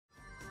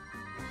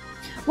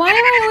Why am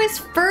I always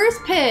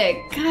first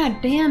pick?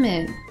 God damn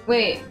it.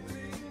 Wait.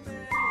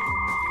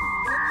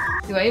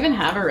 Do I even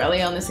have a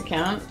rally on this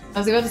account? I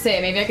was about to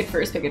say, maybe I could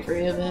first pick it for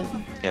you, but...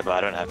 Yeah, but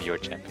I don't have your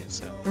champion,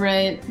 so...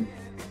 Right.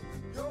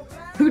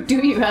 Who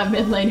do you have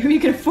mid lane? Who are you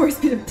gonna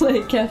force me to play,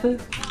 KayPea?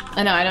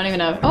 I know, I don't even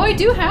know. Oh, I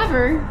do have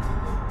her!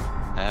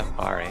 I have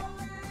Ahri.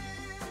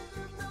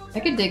 I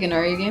could dig an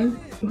Ahri game.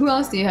 Who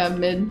else do you have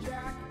mid?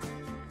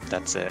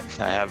 That's it.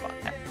 I have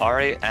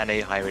Ahri and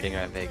a high rating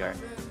on Veigar.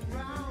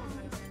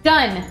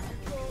 Done!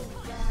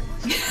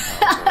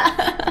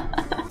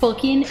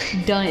 Fucking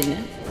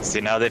done. See,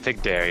 now they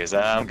pick Darius.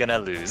 I'm gonna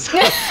lose.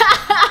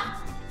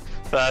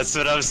 That's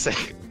what I'm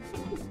saying.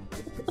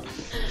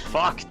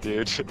 Fuck,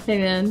 dude. Hey,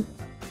 man.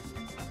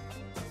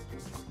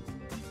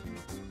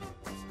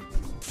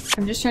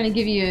 I'm just trying to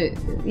give you,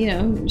 you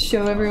know,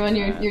 show everyone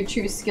your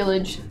true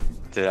skillage.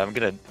 Dude, I'm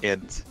gonna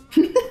int.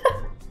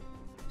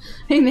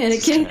 Hey man,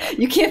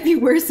 you can't be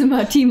worse than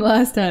my team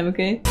last time,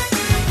 okay?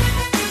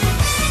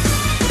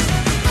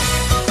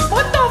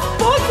 What the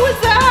fuck was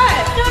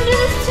that? Don't do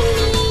this to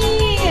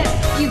me!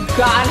 You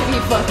gotta be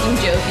fucking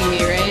joking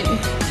me, right?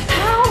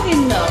 How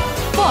in the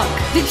fuck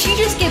did she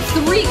just get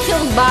 3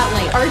 kills bot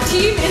lane? Our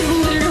team is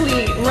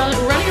literally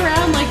running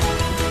around like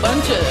a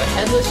bunch of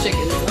headless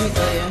chickens, let me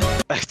tell you.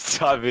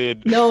 I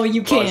mean, no,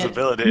 you can't.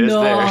 Possibility is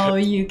there. No,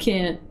 you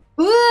can't.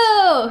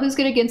 Ooh, who's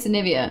good against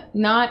Anivia?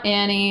 Not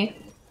Annie.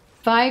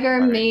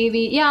 Veigar,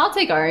 maybe. Yeah, I'll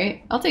take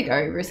Ahri. I'll take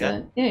Ahri versus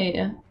that.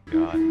 Yeah.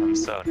 God, I'm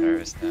so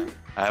nervous now.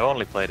 I've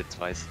only played it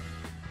twice.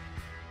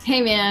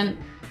 Hey man,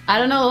 I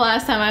don't know the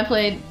last time I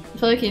played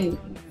fucking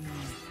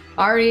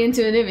Ahri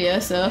into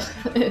Anivia, so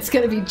it's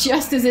gonna be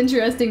just as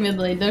interesting mid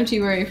lane. Don't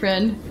you worry,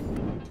 friend.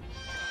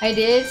 I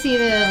did see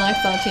the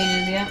lifestyle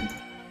changes, yeah.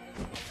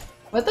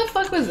 What the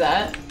fuck was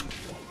that?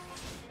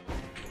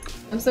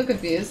 I'm so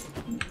confused.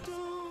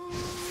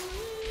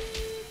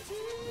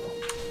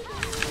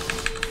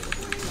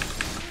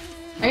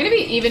 I'm gonna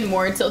be even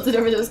more tilted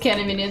over those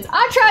cannon minions.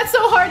 I tried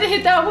so hard to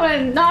hit that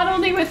one! Not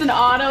only with an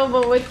auto,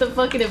 but with the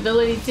fucking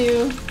ability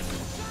too.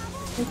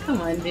 Oh,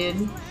 come on,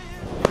 dude.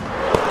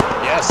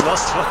 Yes,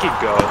 let's fucking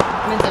go.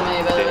 By the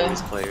way.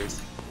 These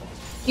players.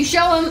 You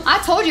show them. I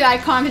told you I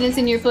had confidence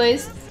in your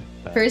plays.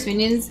 First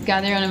minions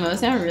got their own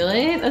emote.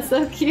 Really? That's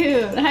so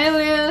cute. Hi,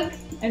 Luke.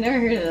 I've never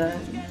heard of that.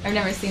 I've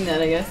never seen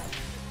that, I guess.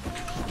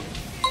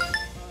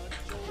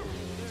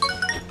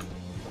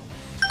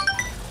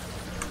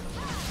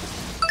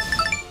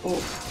 Oh.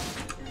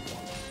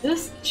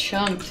 Just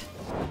chunked.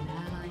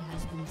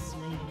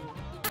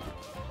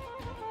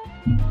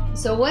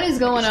 So what is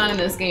going on in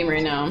this game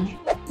right now?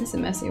 It's a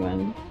messy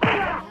one.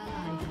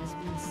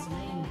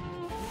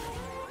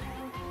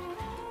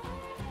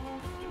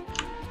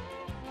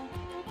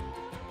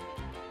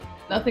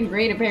 Nothing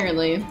great,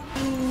 apparently.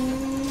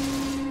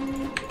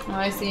 Oh,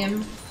 I see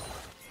him.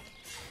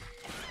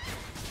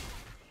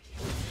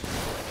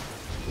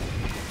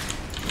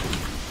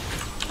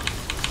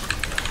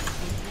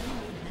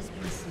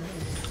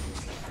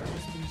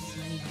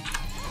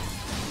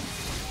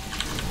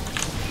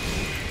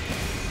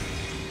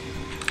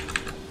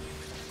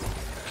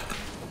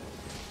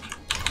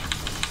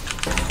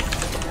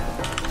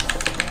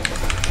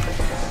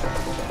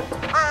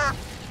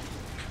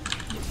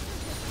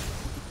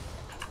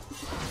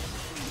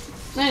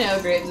 I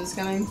know Graves is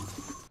coming.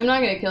 I'm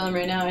not gonna kill him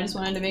right now, I just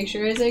wanted to make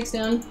sure his egg's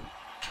down.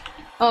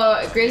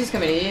 Oh, Graves is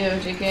coming to you,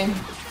 JK.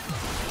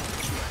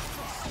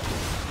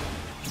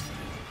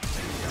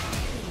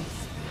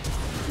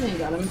 You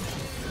got him.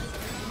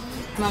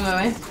 I'm on my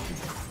way.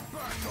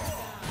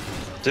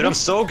 Dude, I'm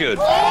so good!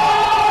 Never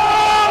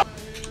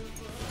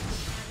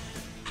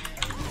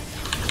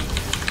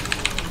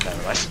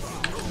mind.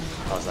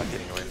 I was not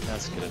getting away.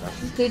 That's good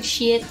enough. Good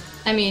shit.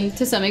 I mean,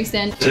 to some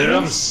extent. Dude,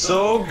 I'm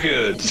so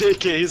good!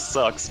 JK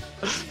sucks.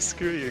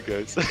 Screw you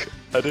guys.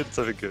 I did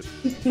something good.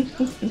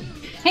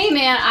 Hey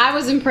man, I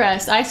was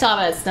impressed. I saw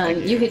that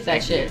stun. You hit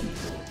that shit.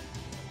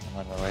 I'm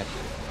on my way.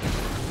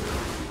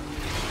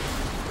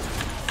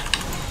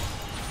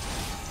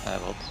 I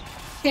have ult.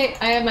 Okay,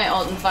 I have my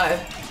ult in 5,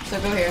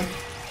 so go here.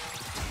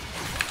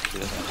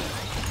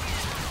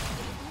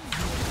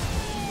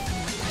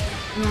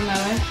 I'm on my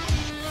way.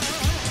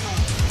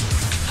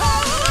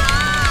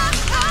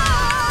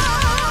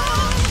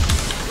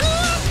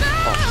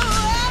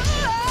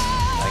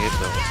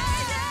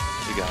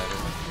 You got it.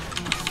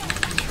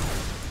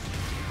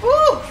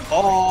 Woo!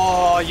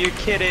 Oh, you're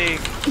kidding!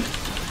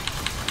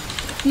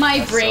 My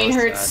That's brain so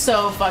hurts sad.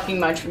 so fucking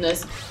much from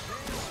this.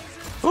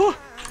 Ooh.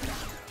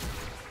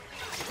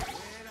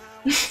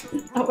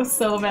 That was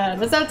so bad.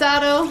 What's up,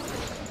 Dado?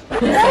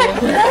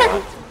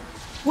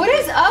 What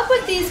is up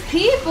with these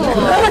people?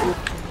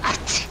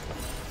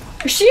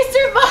 She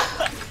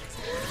survived!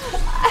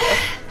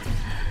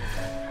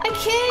 I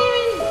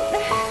can't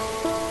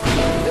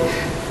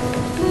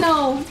even...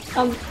 No.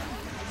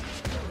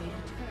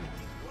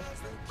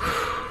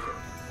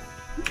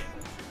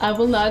 I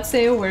will not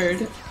say a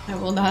word. I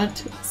will not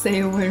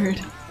say a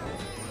word.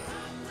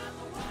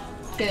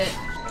 Good.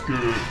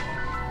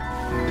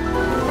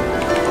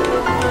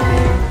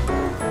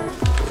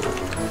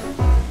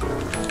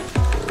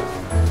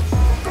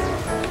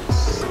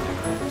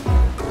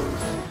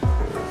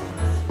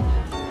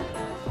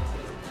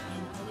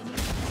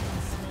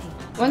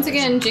 once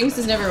again, Jinx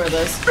is never with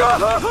us.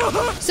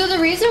 So the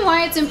reason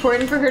why it's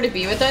important for her to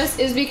be with us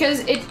is because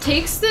it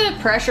takes the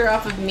pressure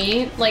off of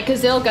me, like,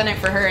 cause they'll gun it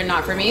for her and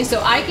not for me.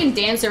 So I can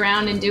dance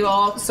around and do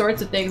all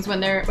sorts of things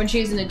when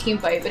she's in a team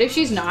fight. But if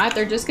she's not,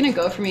 they're just gonna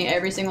go for me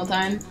every single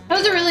time. That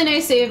was a really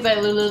nice save by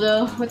Lulu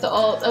though, with the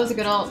ult. That was a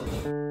good ult.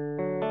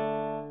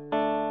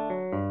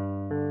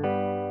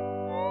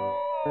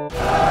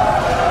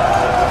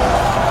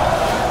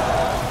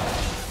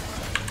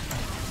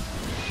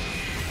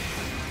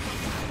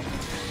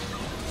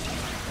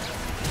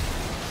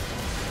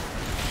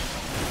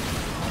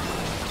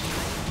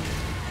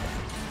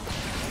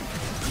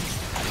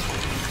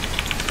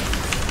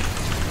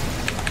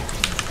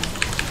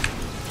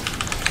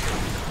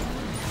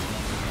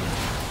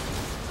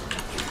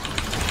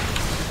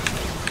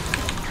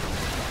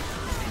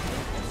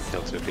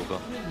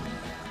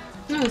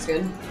 That was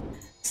good.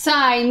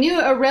 Sigh, new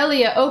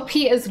Aurelia OP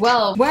as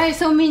well. Why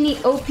so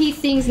many OP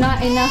things,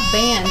 not enough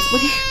bans?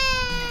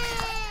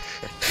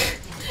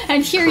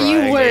 And here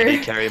you were.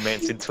 Carry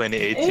mates in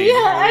 2018.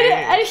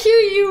 Yeah, and here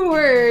you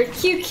were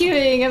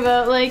QQing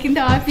about like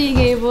not being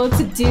able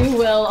to do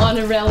well on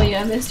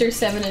Aurelia, Mr.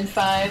 7 and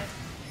 5.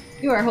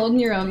 You are holding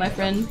your own, my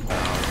friend.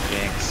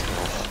 Jinx.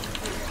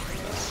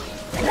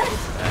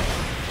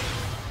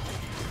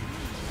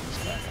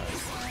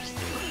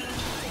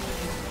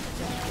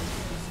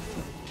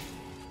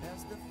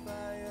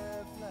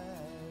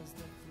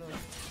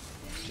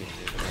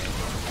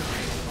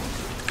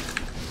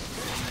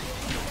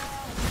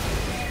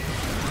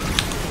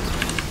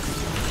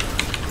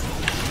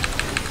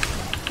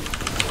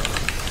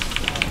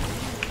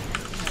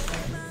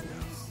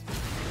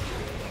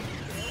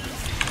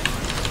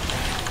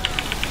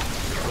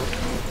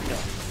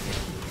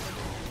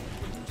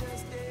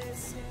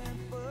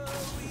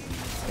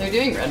 They're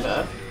doing red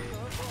buff.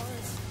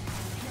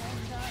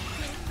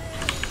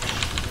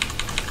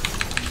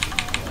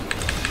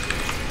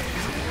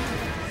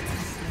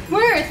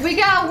 Worth, we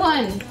got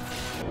one!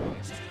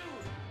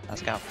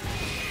 Let's go.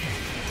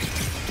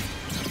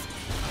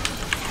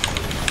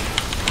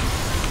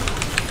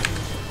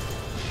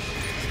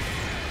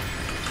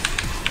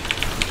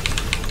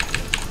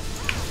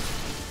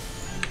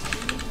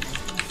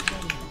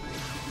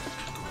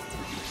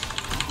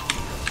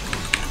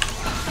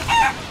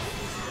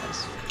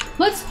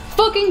 Let's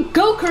fucking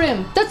go,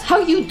 Karim! That's how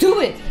you do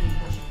it!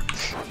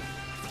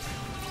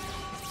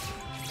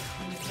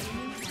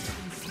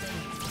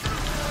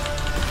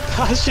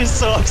 She's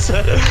so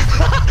upset.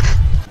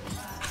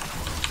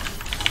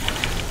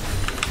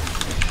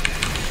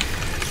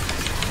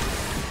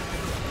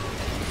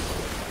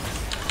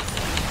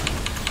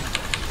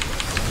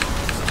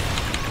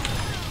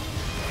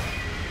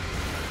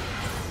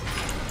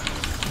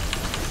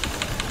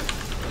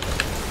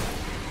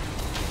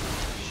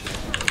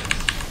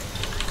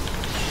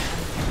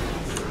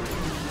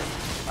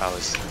 I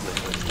was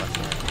literally stuck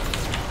there.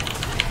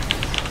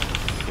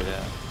 Get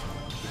out.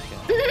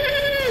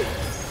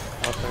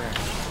 Help her.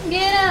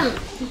 Get him!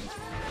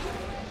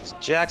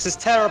 Jax is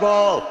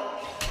terrible!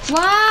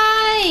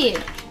 Why?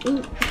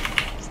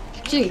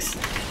 Jinx,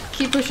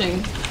 keep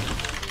pushing.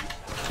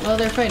 While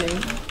they're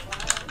fighting.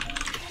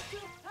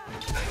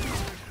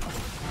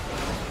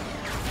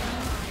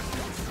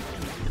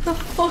 The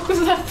fuck was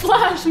that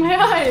flash? My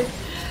eyes!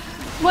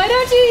 Why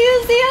don't you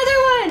use the other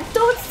one?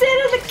 Don't sit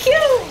on the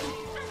queue!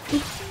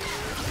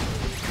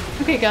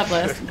 Okay, God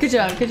bless. Good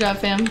job,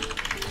 fam.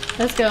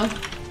 Let's go.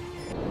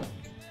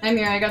 I'm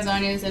here, I got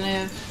Zhonya's and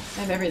I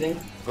have everything.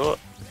 Oh.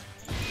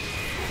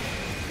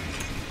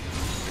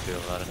 We do a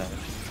lot of damage.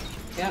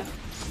 Yep.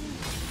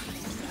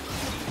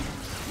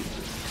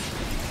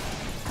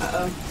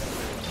 Uh-oh.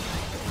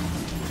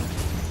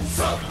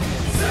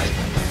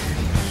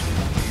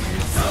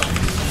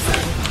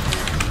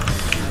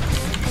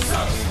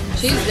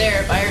 She's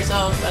there by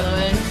herself, by the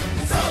way.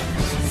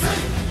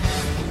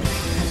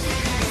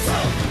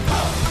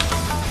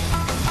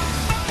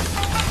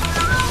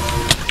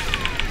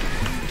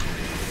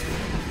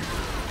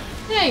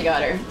 Yeah, you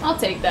got her. I'll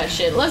take that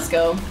shit. Let's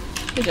go.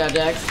 Good job,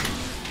 Jax.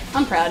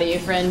 I'm proud of you,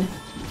 friend.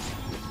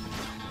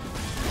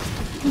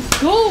 Let's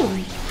go!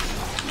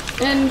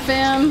 End,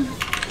 fam.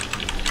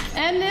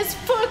 End this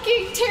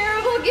fucking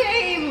terrible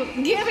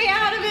game! Get me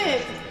out of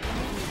it!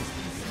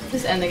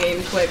 Just end the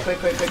game quick.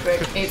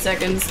 8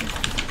 seconds.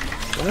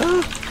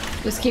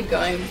 Just keep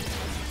going.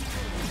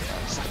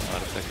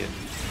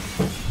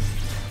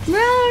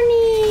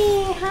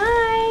 Brownie!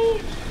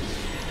 Hi!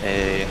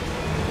 Hey.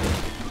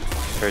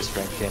 First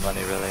rank game on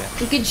Aurelia.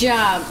 Good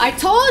job. I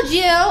told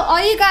you! All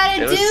you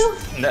gotta do...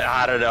 No,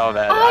 I don't know,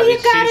 man. All you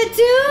gotta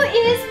do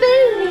is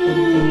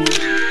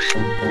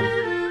believe.